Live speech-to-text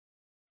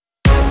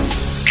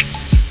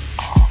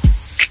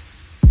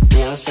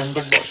Wheels on the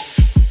bus.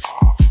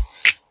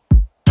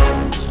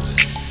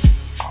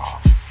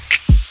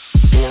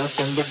 Wheels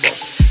on the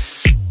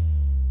bus.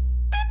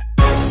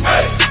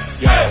 Hey,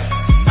 yeah.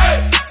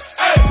 Hey,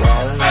 hey,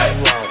 roll, roll,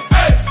 roll.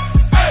 Hey,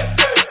 hey,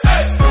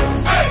 hey,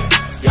 hey,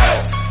 yeah.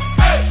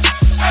 Hey,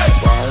 hey,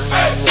 roll,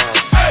 roll,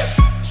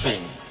 roll.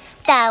 Sing.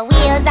 The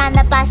wheels on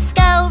the bus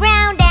go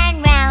round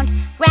and round,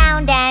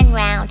 round and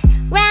round,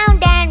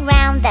 round and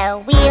round.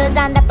 The wheels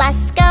on the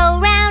bus go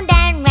round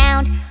and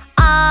round,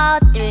 all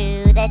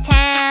through the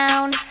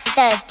town.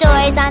 The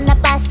doors on the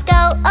bus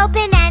go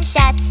open and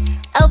shut,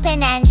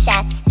 open and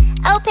shut,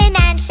 open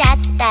and shut.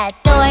 The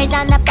doors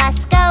on the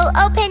bus go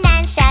open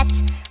and shut,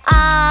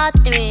 all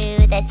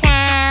through the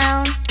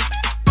town.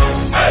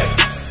 Hey,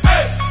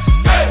 hey,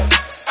 hey,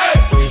 hey.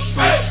 Swish,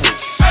 swish,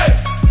 swish. Hey,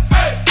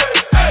 hey,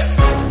 hey,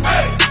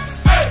 hey,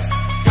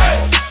 hey,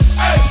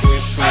 hey.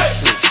 Swish, swish,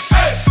 swish.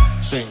 Hey,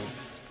 sing.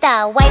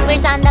 The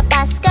wipers on the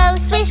bus go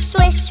swish,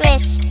 swish,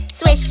 swish,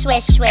 swish,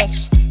 swish,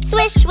 swish,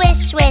 swish, swish,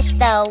 swish.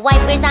 The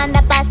wipers on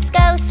the bus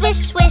go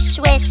swish, swish,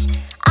 swish,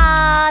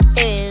 all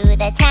through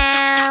the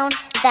town.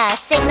 The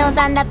signals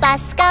on the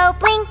bus go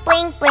blink,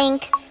 blink,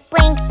 blink,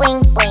 blink,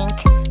 blink,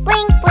 blink,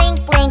 blink,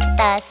 blink, blink.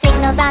 The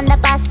signals on the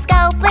bus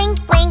go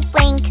blink, blink,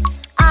 blink,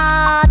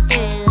 all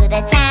through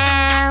the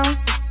town.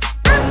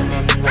 Round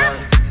and round,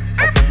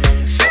 open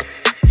and shut.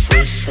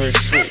 Swish, swish,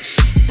 swish.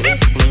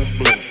 Blink, blink,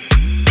 blink.